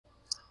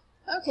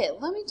Okay,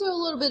 let me do a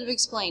little bit of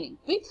explaining.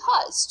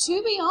 Because,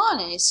 to be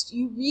honest,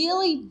 you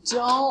really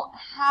don't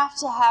have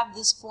to have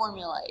this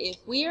formula. If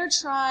we are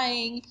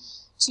trying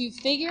to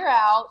figure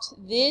out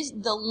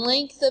the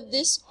length of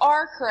this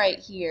arc right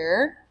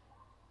here,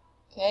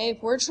 okay,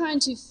 if we're trying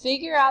to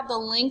figure out the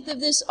length of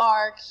this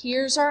arc,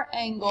 here's our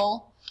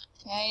angle,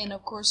 okay, and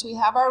of course we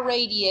have our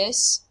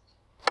radius.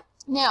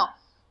 Now,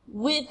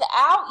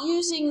 without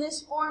using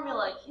this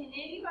formula, can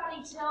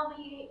anybody tell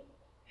me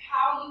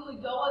how you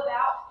would go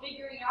about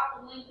figuring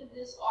out the length of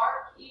this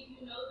arc if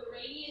you know the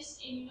radius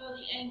and you know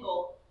the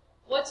angle?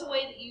 What's a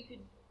way that you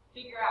could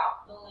figure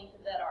out the length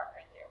of that arc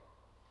right there?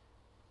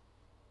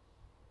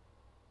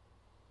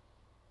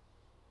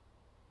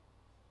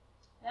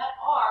 That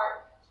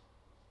arc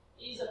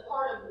is a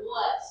part of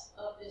what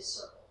of this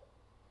circle?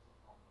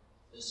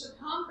 The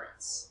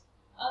circumference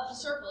of the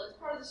circle. It's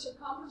part of the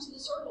circumference of the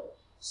circle.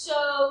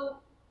 So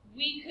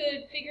we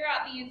could figure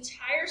out the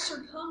entire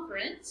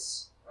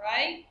circumference,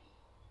 right?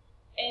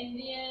 And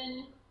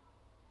then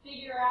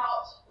figure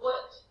out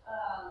what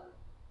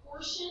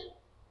portion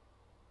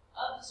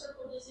of the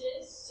circle this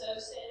is. So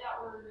say that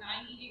we're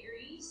 90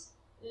 degrees,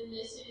 then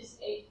this is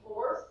a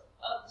fourth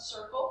of the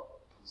circle.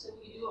 So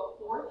we can do a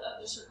fourth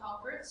of the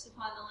circumference to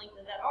find the length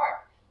of that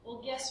arc.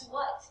 Well, guess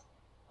what?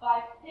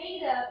 By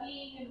theta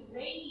being in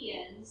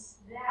radians,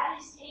 that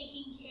is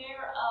taking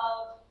care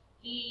of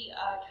the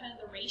kind of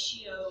the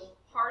ratio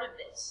part of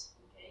this.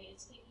 Okay,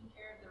 it's taking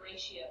care of the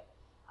ratio.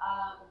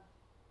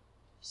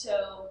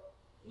 So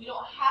we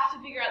don't have to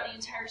figure out the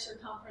entire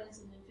circumference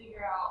and then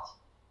figure out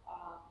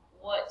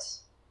what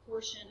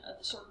portion of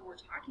the circle we're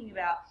talking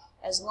about,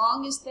 as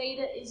long as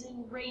theta is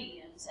in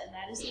radians, and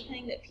that is the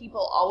thing that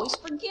people always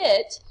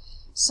forget.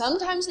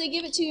 Sometimes they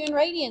give it to you in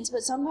radians,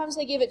 but sometimes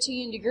they give it to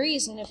you in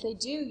degrees, and if they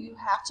do, you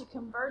have to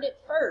convert it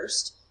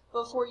first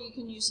before you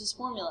can use this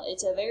formula.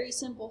 It's a very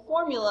simple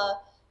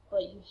formula,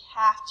 but you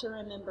have to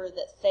remember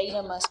that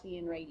theta must be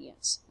in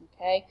radians,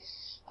 okay?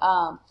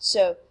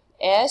 So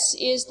S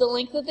is the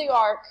length of the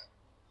arc,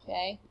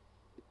 okay?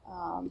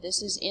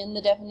 This is in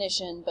the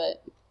definition,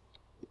 but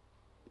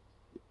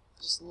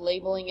just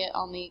labeling it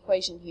on the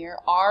equation here.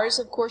 R is,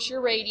 of course,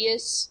 your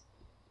radius,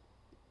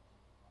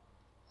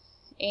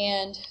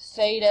 and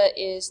theta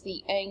is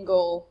the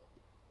angle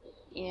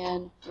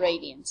in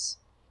radians.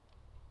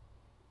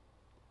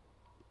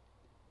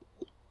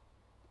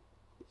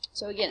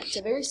 So again, it's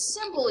a very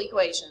simple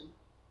equation.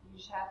 You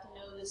just have to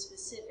know the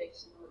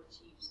specifics in order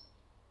to use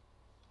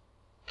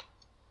it.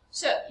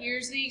 So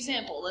here's the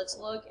example. Let's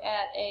look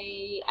at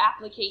a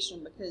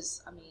application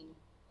because, I mean,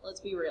 let's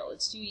be real.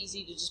 It's too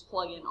easy to just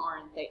plug in R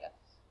and theta.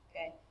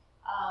 Okay.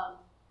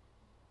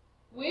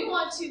 We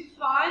want to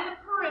find the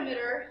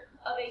perimeter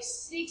of a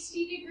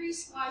 60-degree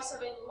slice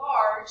of a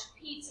large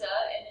pizza,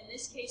 and in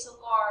this case, a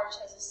large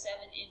has a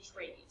 7-inch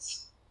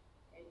radius.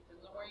 Okay,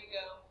 depends on where you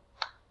go,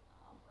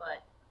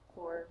 but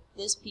for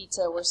this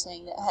pizza, we're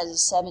saying that it has a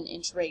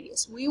 7-inch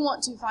radius. We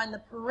want to find the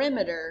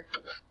perimeter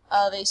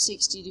of a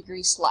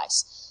 60-degree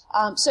slice.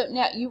 So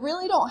now, you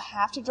really don't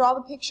have to draw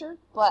the picture,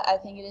 but I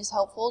think it is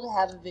helpful to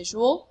have a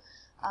visual.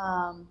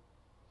 I'm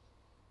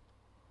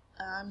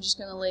just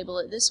going to label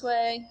it this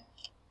way.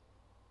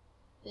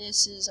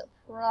 This is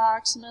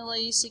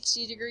approximately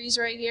 60 degrees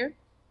right here.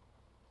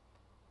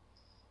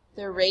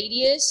 The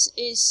radius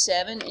is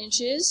 7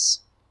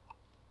 inches.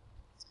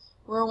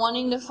 We're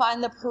wanting to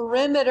find the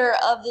perimeter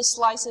of this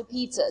slice of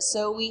pizza.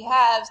 So we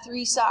have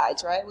 3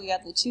 sides, right? We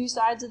got the 2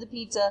 sides of the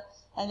pizza,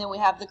 and then we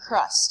have the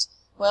crust.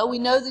 Well, we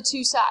know the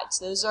 2 sides.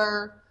 Those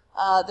are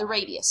the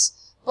radius.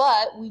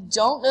 But we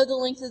don't know the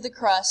length of the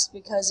crust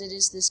because it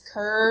is this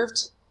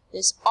curved,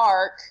 this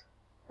arc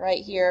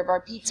right here of our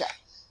pizza.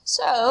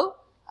 So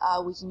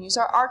we can use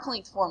our arc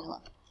length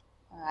formula.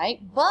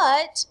 Alright,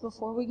 but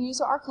before we can use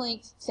our arc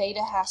length,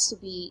 theta has to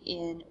be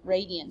in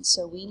radians.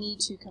 So we need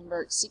to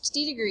convert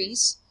 60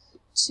 degrees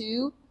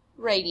to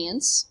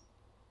radians.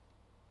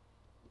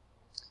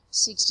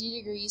 60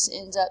 degrees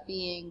ends up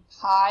being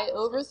pi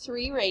over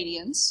 3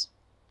 radians.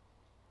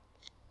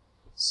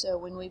 So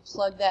when we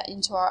plug that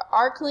into our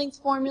arc length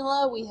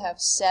formula, we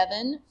have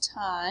 7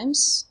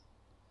 times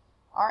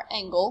our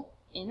angle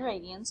in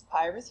radians,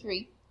 pi over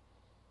 3.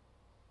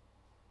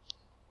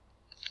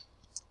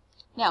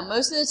 Now,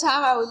 most of the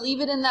time I would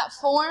leave it in that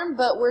form,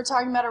 but we're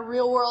talking about a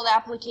real-world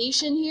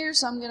application here,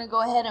 so I'm going to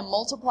go ahead and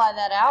multiply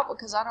that out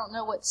because I don't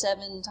know what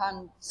 7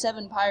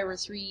 pi over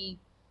 3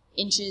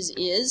 inches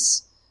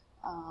is.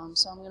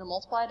 So I'm going to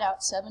multiply it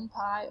out, 7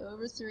 pi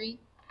over 3,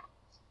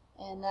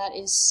 and that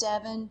is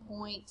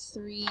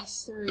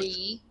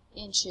 7.33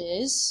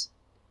 inches.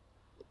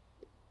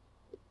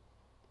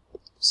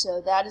 So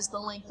that is the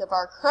length of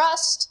our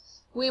crust.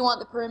 We want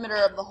the perimeter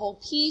of the whole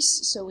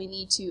piece, so we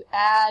need to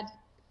add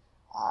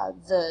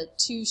the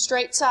 2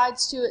 straight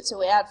sides to it, so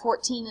we add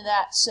 14 to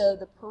that. So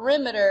the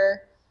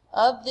perimeter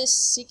of this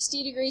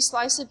 60-degree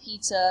slice of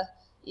pizza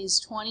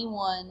is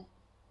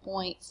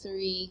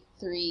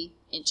 21.33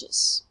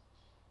 inches.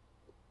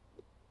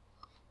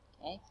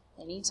 Okay.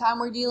 Anytime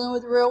we're dealing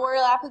with a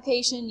real-world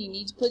application, you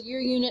need to put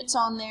your units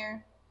on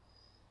there.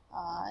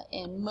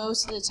 and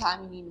most of the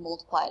time you need to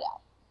multiply it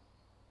out.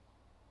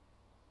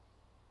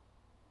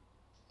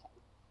 Okay.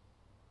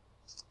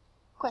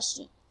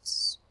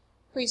 Questions?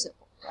 Pretty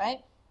simple, right?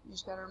 You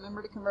just got to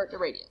remember to convert to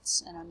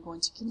radians, and I'm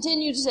going to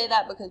continue to say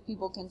that because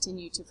people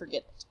continue to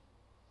forget it.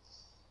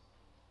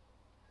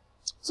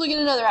 Let's look at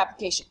another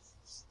application.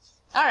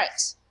 All right.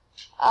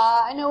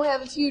 I know we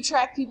have a few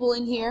track people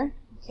in here,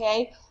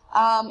 okay?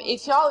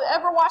 If y'all have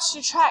ever watched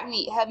a track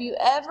meet, have you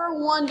ever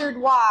wondered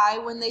why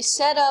when they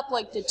set up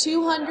like the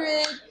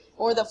 200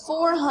 or the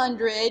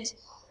 400,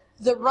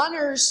 the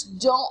runners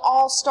don't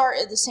all start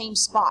at the same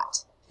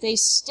spot? They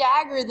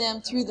stagger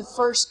them through the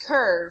first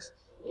curve.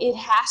 It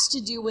has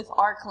to do with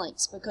arc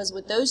lengths, because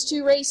with those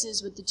two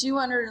races, with the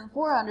 200 and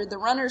 400, the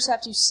runners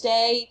have to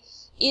stay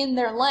in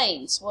their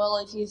lanes. Well,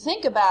 if you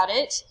think about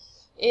it,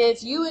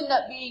 if you end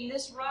up being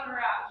this runner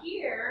out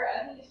here,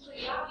 I think it's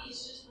pretty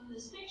obvious just from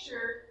this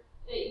picture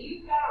that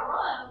you've got to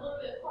run a little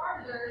bit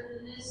farther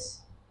than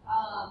this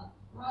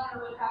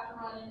runner would have to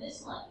run in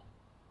this lane,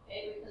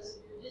 okay, because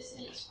of your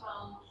distance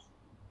from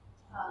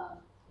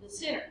the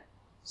center.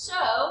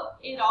 So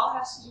it all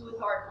has to do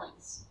with arc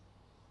lengths.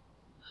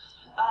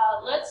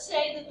 Let's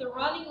say that the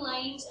running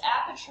lanes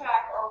at the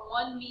track are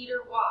 1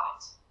 meter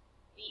wide.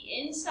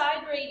 The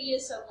inside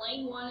radius of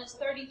lane 1 is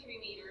 33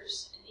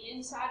 meters, and the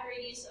inside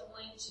radius of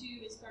lane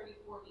 2 is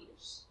 34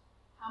 meters.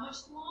 How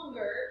much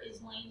longer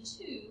is lane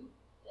 2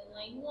 than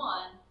lane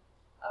 1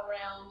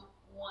 around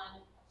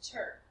one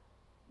turn?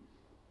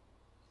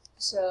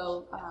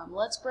 So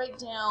let's break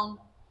down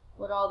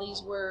what all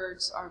these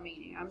words are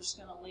meaning. I'm just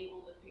going to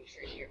label the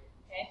picture here,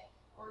 okay?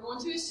 We're going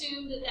to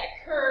assume that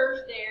that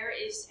curve there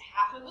is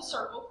half of a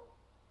circle.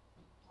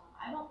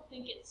 I don't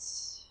think it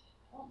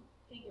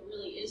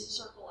really is a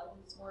circle. I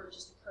think it's more of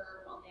just a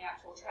curve on the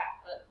actual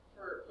track. But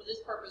for this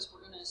purpose,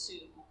 we're going to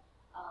assume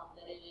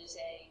that it is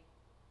a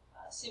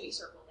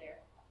semicircle there.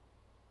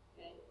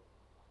 Okay.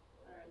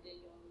 All right,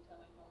 Daniel, tell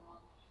me if I'm wrong.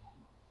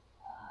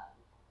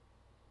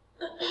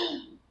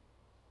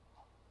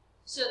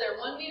 So they're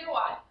 1 meter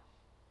wide.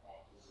 Okay,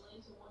 these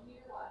lanes are 1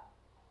 meter wide.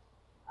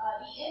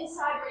 The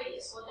inside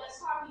radius, what that's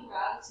talking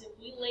about is if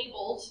we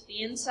labeled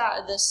the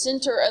inside, the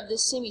center of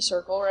this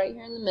semicircle right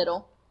here in the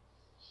middle,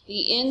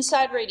 the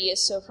inside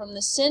radius, so from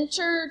the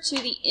center to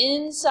the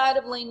inside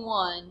of lane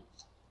 1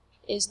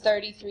 is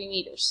 33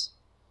 meters.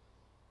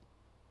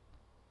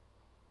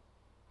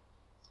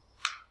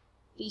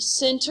 The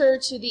center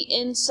to the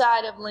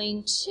inside of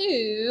lane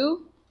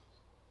 2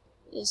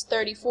 is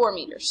 34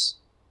 meters.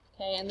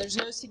 Okay, and there's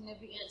no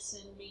significance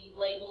in me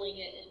labeling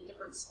it in a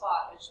different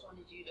spot. I just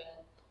wanted you to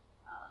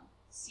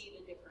see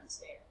the difference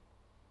there.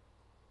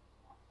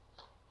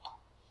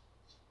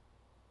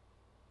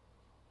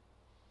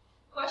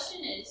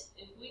 Question is,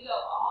 if we go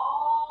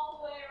all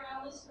the way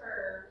around this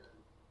curve,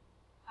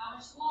 how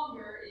much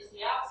longer is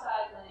the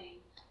outside lane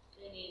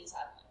than the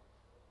inside lane?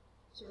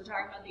 So we're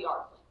talking about the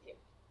arc length here.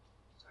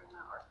 We're talking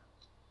about arc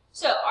length.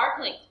 So arc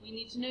length, we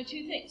need to know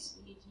two things.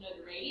 We need to know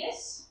the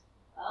radius.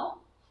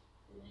 Well,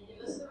 did they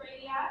give us the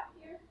radii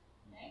here?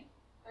 Okay.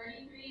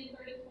 33 and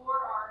 34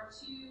 are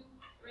two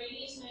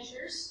radius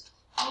measures.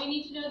 And we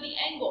need to know the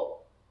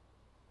angle.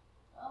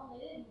 Well,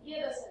 they didn't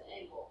give us an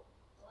angle.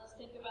 So let's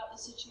think about the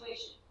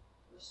situation.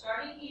 We're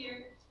starting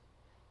here.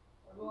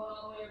 We're going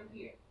all the way over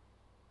here.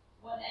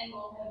 What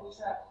angle have we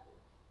traveled?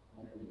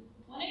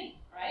 180,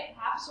 right?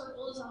 Half a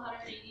circle is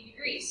 180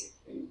 degrees.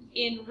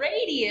 In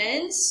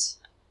radians,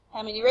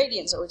 how many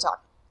radians are we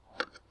talking?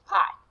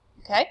 Pi.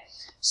 Okay?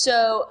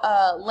 So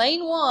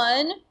lane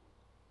 1,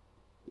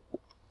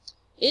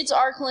 its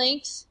arc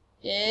length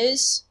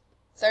is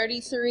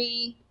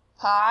 33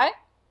 pi.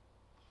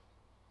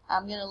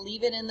 I'm going to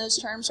leave it in those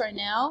terms right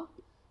now.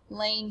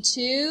 Lane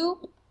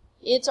 2,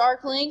 its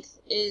arc length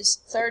is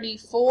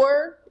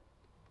 34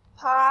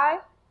 pi.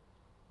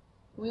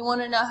 We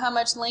want to know how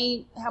much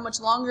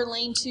longer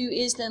lane 2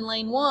 is than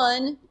lane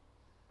 1.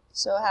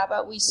 So how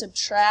about we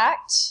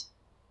subtract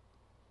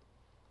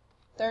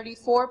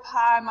 34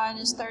 pi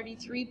minus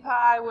 33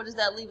 pi. What does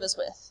that leave us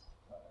with?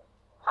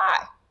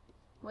 Pi,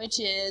 which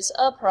is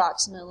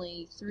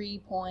approximately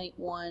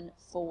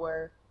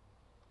 3.14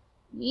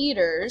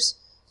 meters.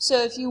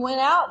 So if you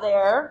went out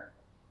there,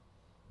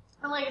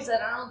 and like I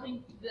said, I don't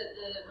think that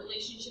the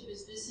relationship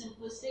is this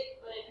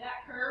simplistic, but if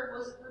that curve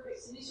was a perfect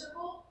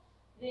semicircle,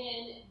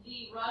 then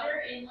the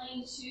runner in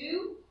lane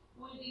 2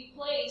 would be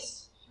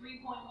placed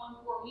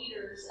 3.14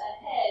 meters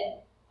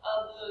ahead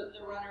of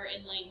the runner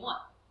in lane 1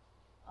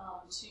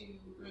 to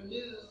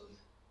remove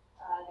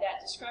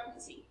that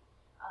discrepancy.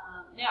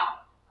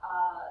 Now,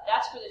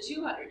 that's for the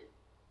 200.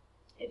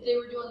 If they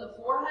were doing the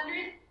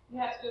 400, you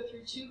have to go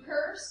through 2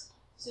 curves,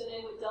 so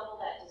they would double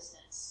that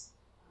distance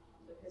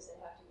because they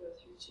have to go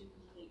through 2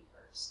 complete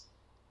curves.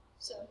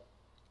 So,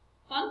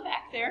 fun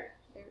fact there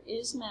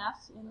is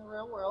math in the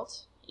real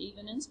world,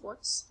 even in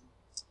sports.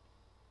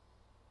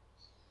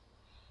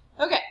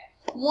 Okay,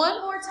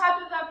 one more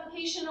type of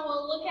application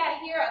we'll look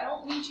at here. I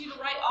don't need you to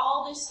write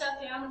all this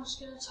stuff down. I'm just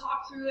going to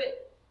talk through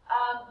it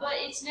but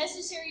it's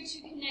necessary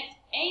to connect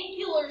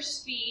angular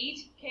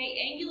speed.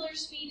 Okay, angular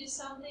speed is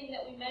something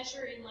that we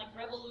measure in like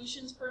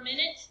revolutions per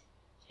minute.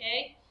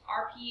 Okay,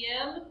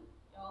 RPM,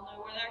 y'all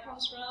know where that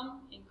comes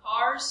from in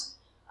cars.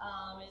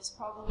 It's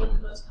probably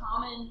the most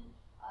common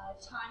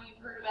time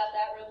you've heard about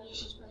that,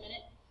 revolutions per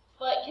minute.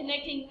 But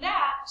connecting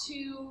that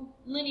to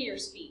linear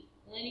speed.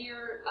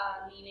 Linear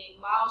meaning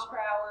miles per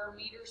hour,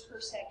 meters per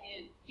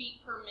second,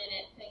 feet per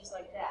minute, things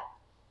like that.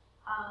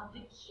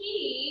 The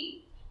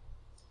key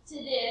to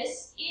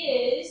this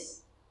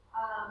is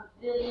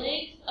the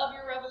length of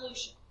your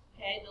revolution.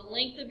 Okay, the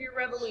length of your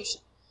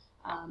revolution.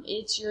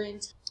 It's your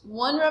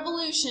one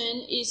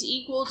revolution is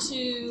equal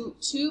to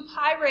 2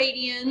 pi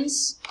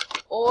radians,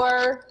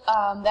 or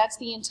that's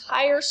the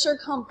entire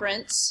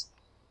circumference.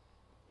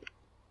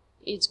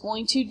 It's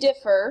going to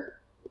differ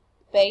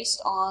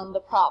based on the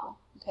problem.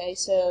 Okay,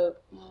 so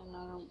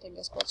I don't think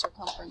I spelled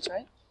circumference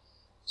right.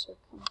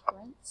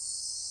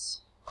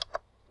 Circumference.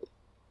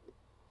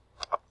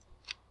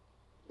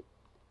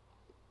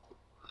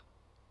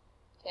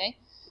 Okay,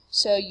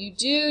 so you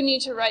do need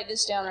to write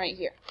this down right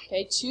here.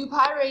 Okay, 2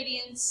 pi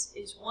radians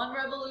is 1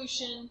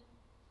 revolution.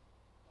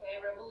 Okay,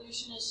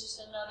 revolution is just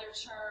another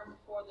term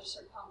for the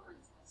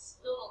circumference. I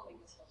still don't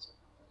think it's spelled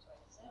circumference right.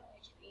 Is that an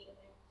extra E in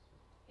there?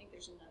 I think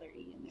there's another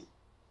E in there.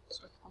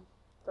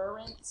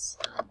 Circumference.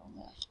 I don't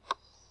know.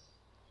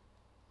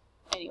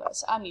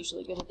 Anyways, I'm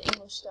usually good at the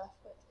English stuff,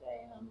 but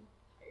today I'm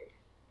tired.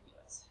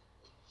 Anyways.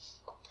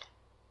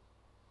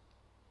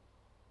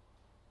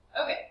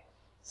 Okay,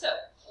 so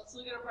let's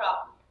look at a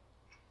problem.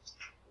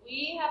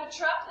 We have a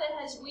truck that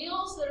has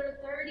wheels that are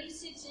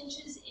 36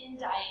 inches in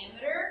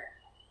diameter.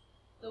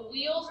 The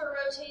wheels are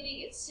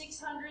rotating at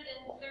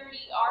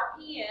 630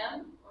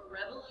 RPM, or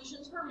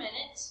revolutions per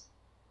minute.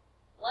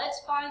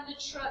 Let's find the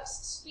truck's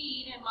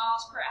speed in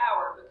miles per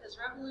hour, because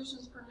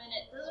revolutions per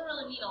minute doesn't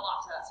really mean a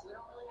lot to us. We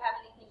don't really have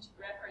anything to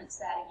reference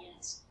that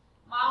against.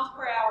 Miles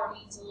per hour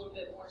means a little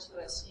bit more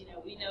to us. You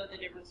know, we know the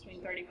difference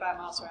between 35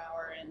 miles per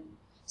hour and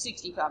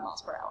 65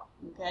 miles per hour,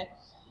 okay?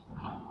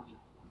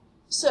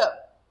 So,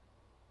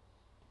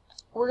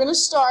 we're going to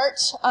start,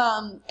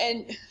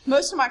 and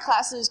most of my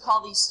classes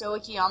call these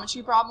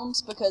stoichiometry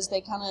problems because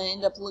they kind of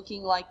end up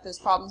looking like those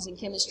problems in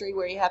chemistry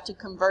where you have to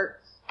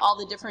convert all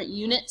the different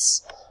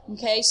units.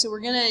 Okay, so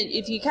we're going to,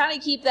 if you kind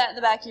of keep that in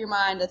the back of your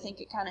mind, I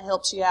think it kind of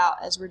helps you out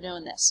as we're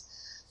doing this.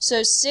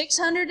 So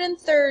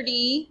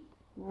 630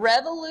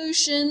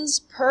 revolutions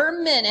per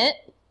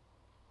minute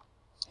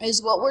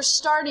is what we're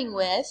starting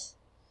with.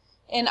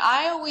 And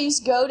I always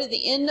go to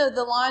the end of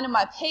the line of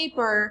my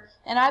paper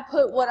and I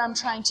put what I'm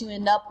trying to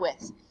end up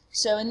with.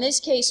 So in this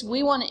case,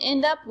 we want to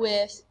end up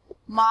with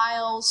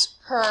miles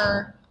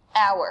per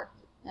hour.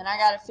 And I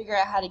got to figure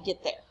out how to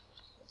get there.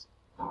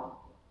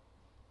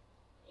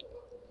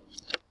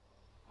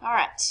 All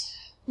right.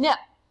 Now,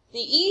 the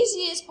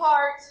easiest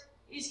part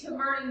is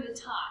converting the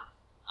time,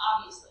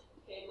 obviously.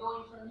 Okay,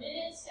 going from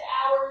minutes to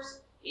hours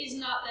is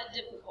not that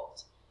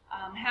difficult.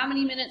 How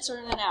many minutes are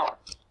in an hour?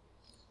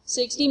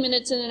 60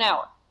 minutes in an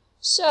hour.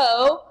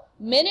 So,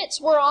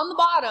 minutes were on the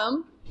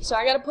bottom, so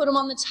I got to put them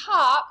on the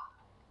top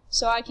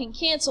so I can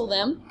cancel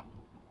them.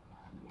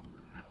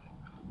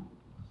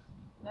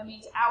 That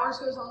means hours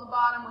goes on the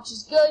bottom, which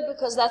is good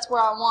because that's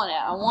where I want it.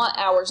 I want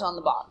hours on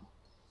the bottom.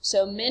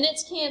 So,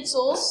 minutes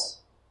cancels.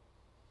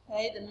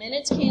 Okay, the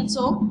minutes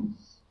cancel,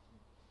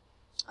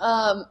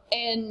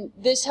 and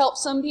this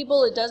helps some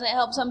people, it doesn't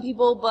help some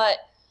people, but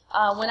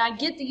when I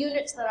get the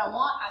units that I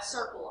want, I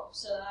circle them,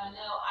 so that I know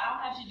I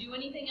don't have to do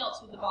anything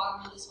else with the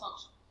bottom of this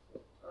function,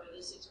 or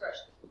this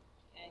expression,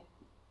 okay?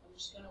 I'm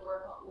just going to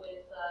work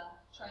with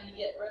trying to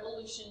get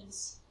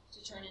revolutions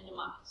to turn into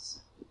miles.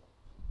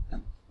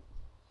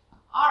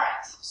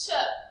 Alright, so,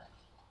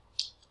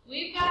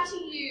 we've got to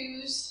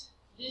use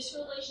this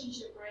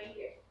relationship right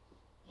here.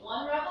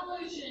 1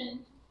 revolution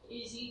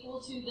is equal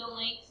to the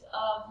length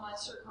of my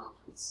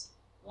circumference.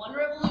 1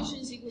 revolution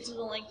is equal to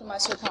the length of my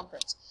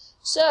circumference.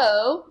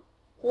 So,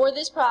 for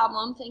this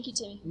problem, thank you,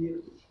 Timmy.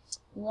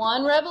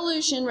 1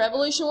 revolution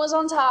was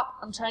on top.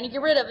 I'm trying to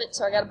get rid of it,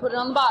 so I got to put it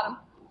on the bottom.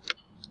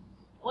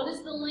 What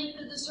is the length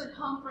of the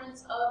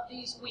circumference of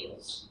these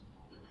wheels?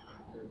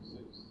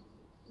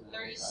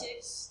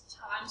 36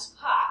 times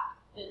pi.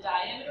 The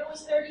diameter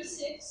was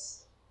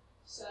 36,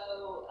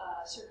 so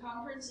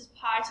circumference is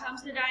pi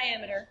times the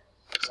diameter.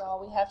 So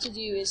all we have to do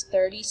is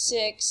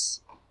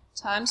 36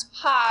 times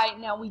pi.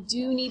 Now we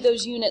do need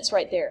those units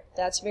right there.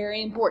 That's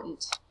very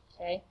important.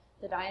 Okay?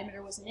 The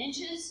diameter was in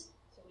inches,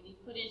 so we need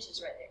to put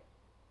inches right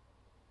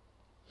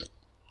there.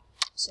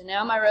 So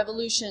now my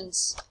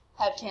revolutions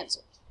have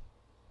canceled.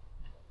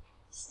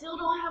 Still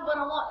don't have what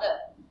I want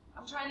though.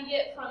 I'm trying to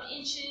get from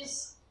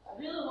inches, I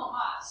really want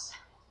miles.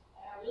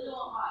 I really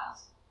want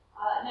miles.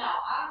 Now,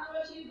 I don't know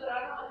about you, but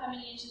I don't know how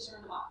many inches are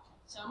in a mile.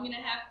 So I'm going to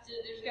have to,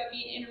 there's got to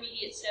be an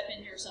intermediate step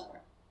in here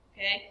somewhere,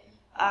 okay?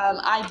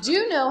 I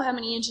do know how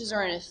many inches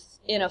are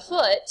in a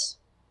foot.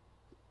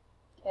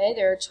 Okay,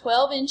 there are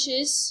 12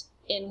 inches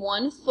in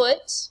 1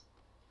 foot.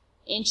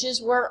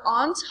 Inches were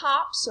on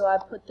top, so I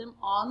put them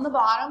on the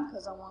bottom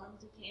because I want them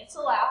to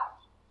cancel out.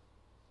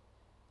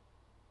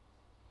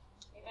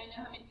 Anybody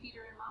know how many feet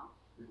are in a mile?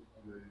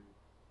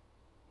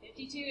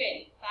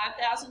 5280.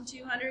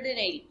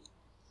 5,280.